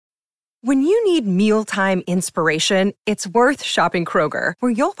When you need mealtime inspiration, it's worth shopping Kroger,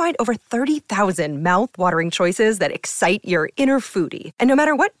 where you'll find over 30,000 mouth-watering choices that excite your inner foodie. And no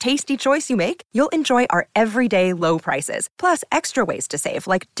matter what tasty choice you make, you'll enjoy our everyday low prices, plus extra ways to save,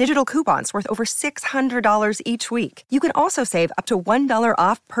 like digital coupons worth over $600 each week. You can also save up to $1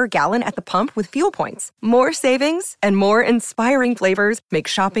 off per gallon at the pump with fuel points. More savings and more inspiring flavors make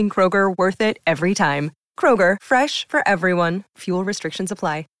shopping Kroger worth it every time. Kroger, fresh for everyone. Fuel restrictions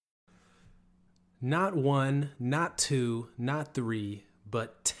apply. Not one, not two, not three,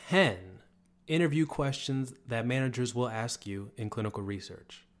 but 10 interview questions that managers will ask you in clinical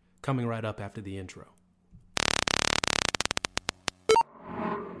research. Coming right up after the intro.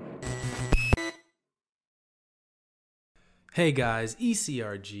 Hey guys,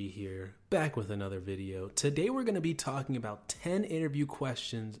 ECRG here, back with another video. Today we're going to be talking about 10 interview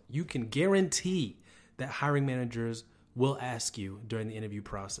questions you can guarantee that hiring managers will ask you during the interview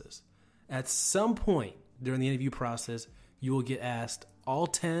process. At some point during the interview process, you will get asked all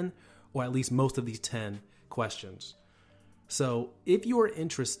 10 or at least most of these 10 questions. So if you are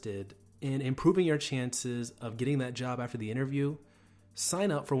interested in improving your chances of getting that job after the interview,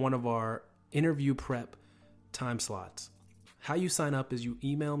 sign up for one of our interview prep time slots. How you sign up is you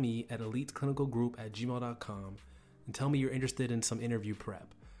email me at eliteclinicalgroup@gmail.com and tell me you're interested in some interview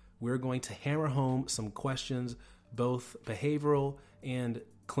prep. We're going to hammer home some questions, both behavioral and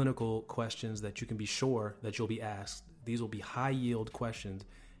clinical questions that you can be sure that you'll be asked. These will be high yield questions.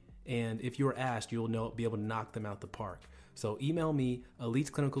 And if you're asked, you'll be able to knock them out the park. So email me,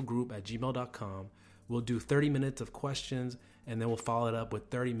 eliteclinicalgroup@gmail.com. We'll do 30 minutes of questions, and then we'll follow it up with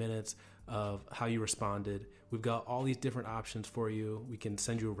 30 minutes of how you responded. We've got all these different options for you. We can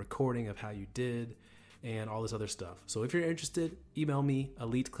send you a recording of how you did and all this other stuff. So if you're interested, email me,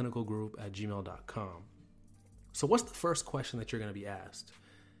 eliteclinicalgroup@gmail.com. So what's the first question that you're going to be asked?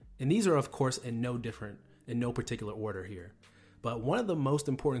 And these are, of course, in no particular order here. But one of the most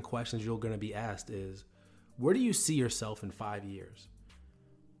important questions you're going to be asked is, where do you see yourself in 5 years?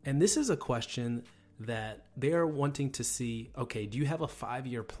 And this is a question that they're wanting to see, okay, do you have a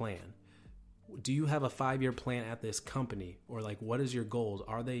 5-year plan? Do you have a 5-year plan at this company? Or like, what is your goals?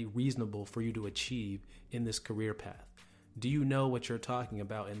 Are they reasonable for you to achieve in this career path? Do you know what you're talking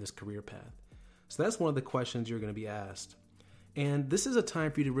about in this career path? So that's one of the questions you're going to be asked. And this is a time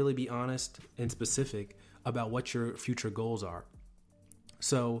for you to really be honest and specific about what your future goals are.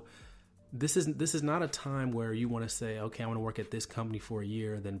 So this is not a time where you want to say, okay, I want to work at this company for a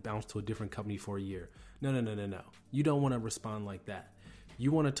year, then bounce to a different company for a year. No. You don't want to respond like that.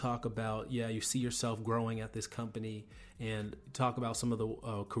 You want to talk about, you see yourself growing at this company and talk about some of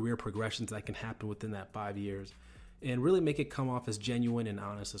the career progressions that can happen within that 5 years and really make it come off as genuine and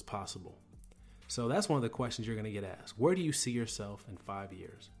honest as possible. So that's one of the questions you're going to get asked. Where do you see yourself in 5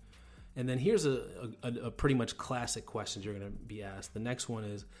 years? And then here's a pretty much classic question you're going to be asked. The next one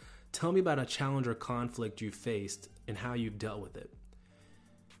is, tell me about a challenge or conflict you faced and how you've dealt with it.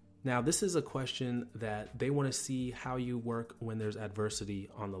 Now, this is a question that they want to see how you work when there's adversity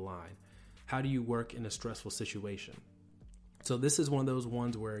on the line. How do you work in a stressful situation? So this is one of those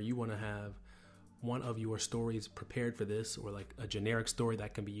ones where you want to have one of your stories prepared for this, or like a generic story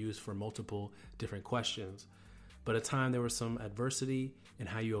that can be used for multiple different questions. But a time there was some adversity and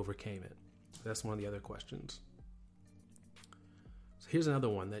how you overcame it. That's one of the other questions. So here's another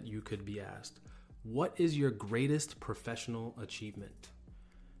one that you could be asked. What is your greatest professional achievement?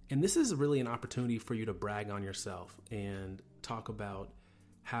 And this is really an opportunity for you to brag on yourself and talk about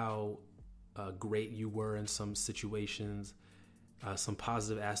how great you were in some situations, some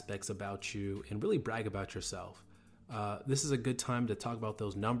positive aspects about you, and really brag about yourself. This is a good time to talk about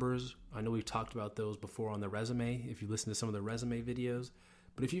those numbers. I know we've talked about those before on the resume, if you listen to some of the resume videos.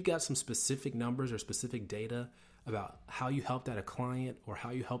 But if you've got some specific numbers or specific data about how you helped out a client, or how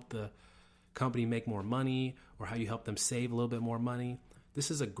you helped the company make more money, or how you helped them save a little bit more money,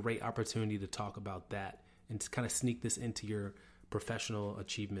 this is a great opportunity to talk about that and to kind of sneak this into your professional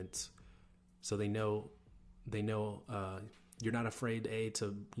achievements, so they know you're not afraid, A,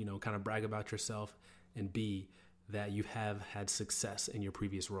 to kind of brag about yourself, and B, that you have had success in your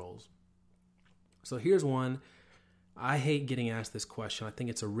previous roles. So here's one. I hate getting asked this question. I think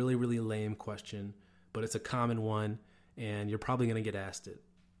it's a really, really lame question, but it's a common one, and you're probably going to get asked it.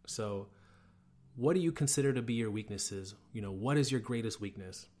 So what do you consider to be your weaknesses? What is your greatest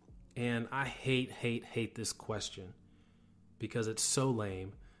weakness? And I hate this question because it's so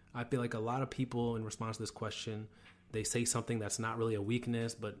lame. I feel like a lot of people, in response to this question, they say something that's not really a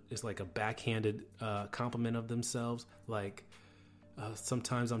weakness, but it's like a backhanded compliment of themselves. Like,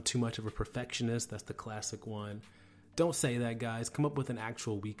 sometimes I'm too much of a perfectionist. That's the classic one. don't say that, guys. Come up with an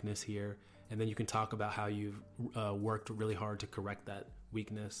actual weakness here, and then you can talk about how you've worked really hard to correct that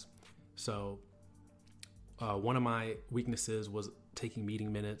weakness. So one of my weaknesses was taking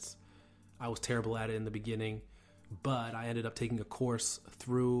meeting minutes. I was terrible at it in the beginning, but I ended up taking a course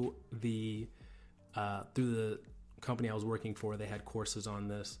through the company I was working for. They had courses on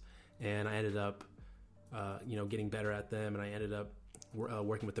this, and I ended up getting better at them, and I ended up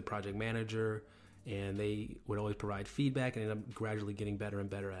working with the project manager, and they would always provide feedback, and I ended up gradually getting better and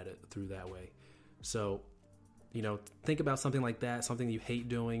better at it through that way. So, think about something like that, something you hate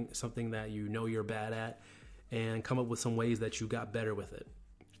doing, something that you know you're bad at, and come up with some ways that you got better with it.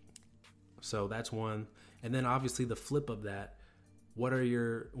 So that's one. And then obviously the flip of that, what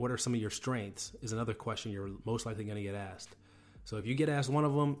are some of your strengths is another question you're most likely going to get asked. So if you get asked one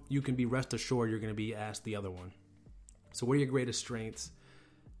of them, you can be rest assured you're going to be asked the other one. So what are your greatest strengths?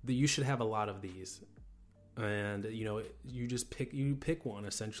 You should have a lot of these. And, you just pick one,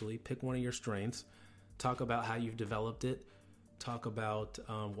 essentially. Pick one of your strengths. Talk about how you've developed it. Talk about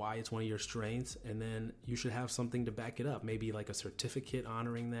why it's one of your strengths. And then you should have something to back it up. Maybe like a certificate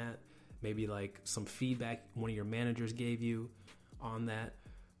honoring that. Maybe like some feedback one of your managers gave you on that.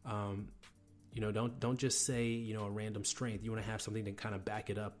 Don't just say, a random strength. You want to have something to kind of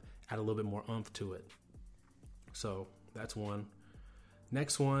back it up, add a little bit more oomph to it. So that's one.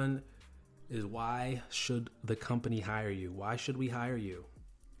 Next one is, why should the company hire you? Why should we hire you?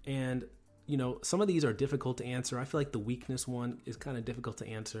 And, some of these are difficult to answer. I feel like the weakness one is kind of difficult to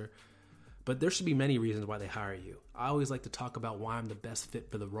answer, but there should be many reasons why they hire you. I always like to talk about why I'm the best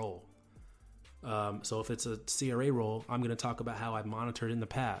fit for the role. So if it's a CRA role, I'm going to talk about how I've monitored in the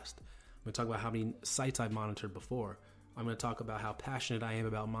past. I'm going to talk about how many sites I've monitored before. I'm going to talk about how passionate I am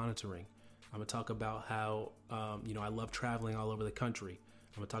about monitoring. I'm going to talk about how, I love traveling all over the country.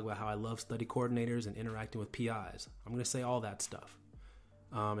 I'm going to talk about how I love study coordinators and interacting with PIs. I'm going to say all that stuff.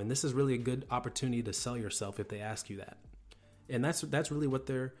 And this is really a good opportunity to sell yourself if they ask you that. And that's really what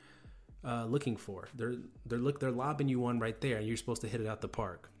they're looking for. They're lobbing you one right there, and you're supposed to hit it out the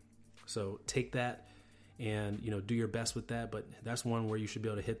park. So take that and, do your best with that. But that's one where you should be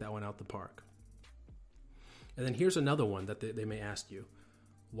able to hit that one out the park. And then here's another one that they may ask you.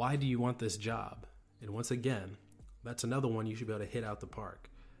 Why do you want this job? And once again, that's another one you should be able to hit out the park.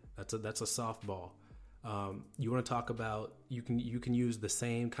 That's a softball. You want to talk about, you can use the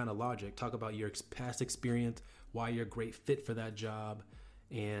same kind of logic. Talk about your past experience, why you're a great fit for that job.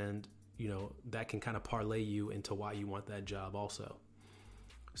 And, that can kind of parlay you into why you want that job also.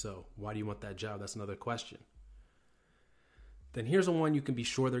 So why do you want that job? That's another question. Then here's the one you can be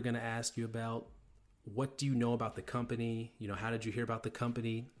sure they're going to ask you about. What do you know about the company? How did you hear about the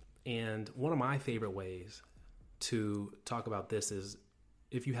company? And one of my favorite ways to talk about this is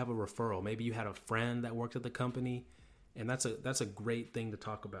if you have a referral. Maybe you had a friend that worked at the company, and that's a great thing to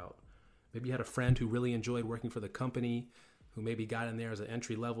talk about. Maybe you had a friend who really enjoyed working for the company, who maybe got in there as an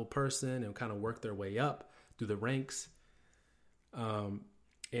entry-level person and kind of worked their way up through the ranks.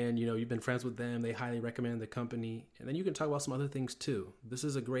 And, you've been friends with them. They highly recommend the company. And then you can talk about some other things too. This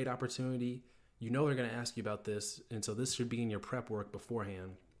is a great opportunity. They're going to ask you about this. And so this should be in your prep work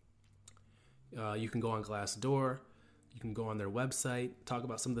beforehand. You can go on Glassdoor. You can go on their website, talk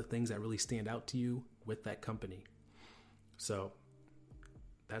about some of the things that really stand out to you with that company. So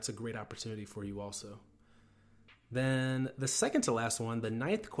that's a great opportunity for you also. Then the second to last one, the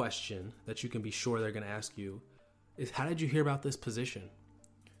ninth question that you can be sure they're going to ask you is, how did you hear about this position?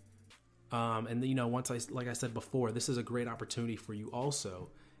 And like I said before, this is a great opportunity for you also.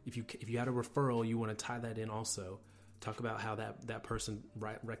 If you had a referral, you want to tie that in also. Talk about how that person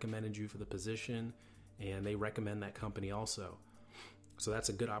recommended you for the position, and they recommend that company also. So that's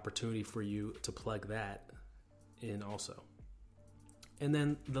a good opportunity for you to plug that in also. And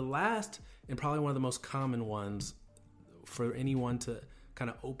then the last, and probably one of the most common ones for anyone to kind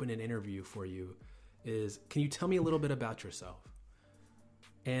of open an interview for you is, can you tell me a little bit about yourself?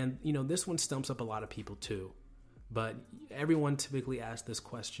 And, this one stumps up a lot of people too, but everyone typically asks this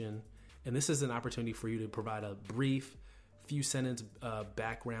question, and this is an opportunity for you to provide a brief few sentence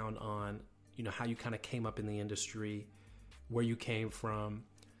background on, how you kind of came up in the industry, where you came from.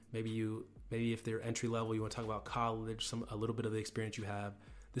 Maybe if they're entry level, you want to talk about college, a little bit of the experience you have.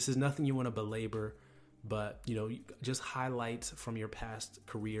 This is nothing you want to belabor, but, just highlights from your past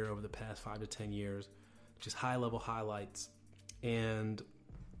career over the past 5 to 10 years, just high level highlights. And,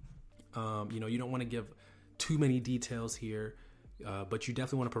 you don't want to give too many details here, but you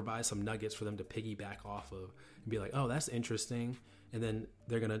definitely want to provide some nuggets for them to piggyback off of and be like, oh, that's interesting. And then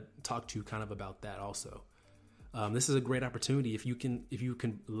they're going to talk to you kind of about that also. This is a great opportunity. If you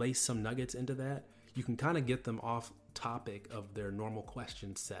can lace some nuggets into that, you can kind of get them off topic of their normal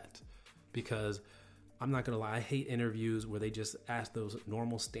question set, because I'm not going to lie, I hate interviews where they just ask those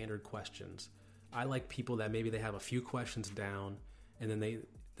normal standard questions. I like people that maybe they have a few questions down, and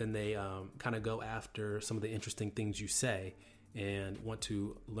then they kind of go after some of the interesting things you say and want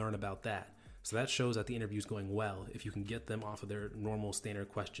to learn about that. So that shows that the interview is going well if you can get them off of their normal standard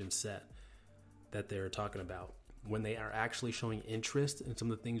question set that they're talking about. When they are actually showing interest in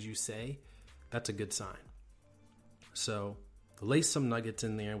some of the things you say, that's a good sign. So lace some nuggets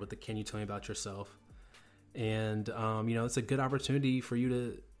in there with the "Can you tell me about yourself?" And, it's a good opportunity for you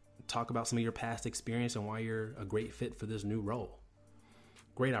to talk about some of your past experience and why you're a great fit for this new role.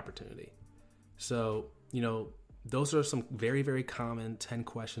 Great opportunity. So, those are some very, very common 10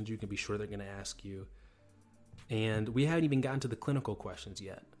 questions you can be sure they're going to ask you. And we haven't even gotten to the clinical questions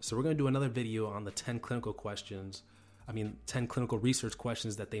yet. So we're going to do another video on the 10 clinical research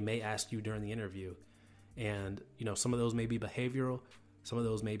questions that they may ask you during the interview. And, some of those may be behavioral, some of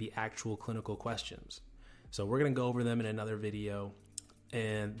those may be actual clinical questions. So we're going to go over them in another video.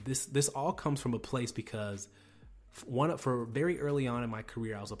 And this all comes from a place because for very early on in my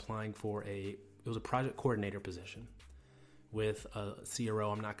career, I was applying for it was a project coordinator position with a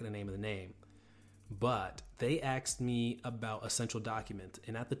CRO. I'm not going to name the name, but they asked me about essential documents.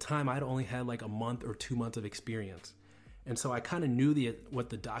 And at the time I'd only had like a month or 2 months of experience. And so I kind of knew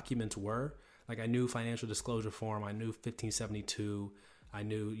what the documents were. Like I knew financial disclosure form. I knew 1572. I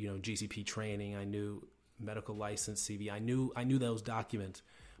knew, GCP training. I knew medical license, CV. I knew those documents.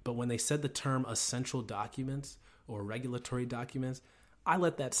 But when they said the term essential documents or regulatory documents, I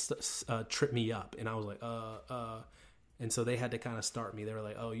let that trip me up. And I was like, And so they had to kind of start me. They were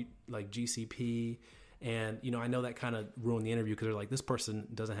like, oh, you like GCP. And, I know that kind of ruined the interview because they're like, this person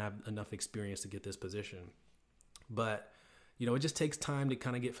doesn't have enough experience to get this position. But, it just takes time to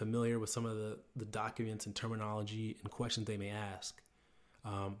kind of get familiar with some of the documents and terminology and questions they may ask.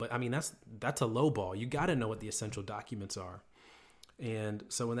 But I mean, that's a low ball. You got to know what the essential documents are. And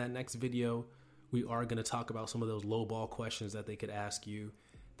so in that next video, we are going to talk about some of those low ball questions that they could ask you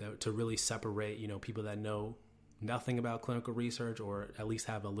to really separate, people that know nothing about clinical research or at least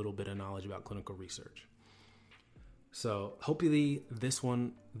have a little bit of knowledge about clinical research. So hopefully this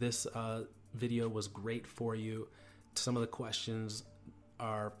video was great for you. Some of the questions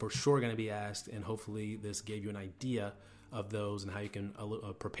are for sure going to be asked, and hopefully this gave you an idea of those and how you can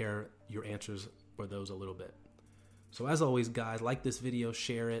prepare your answers for those a little bit. So as always, guys, like this video,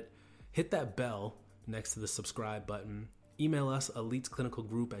 share it, hit that bell next to the subscribe button. Email us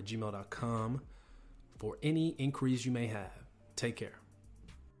elitesclinicalgroup@gmail.com for any inquiries you may have. Take care.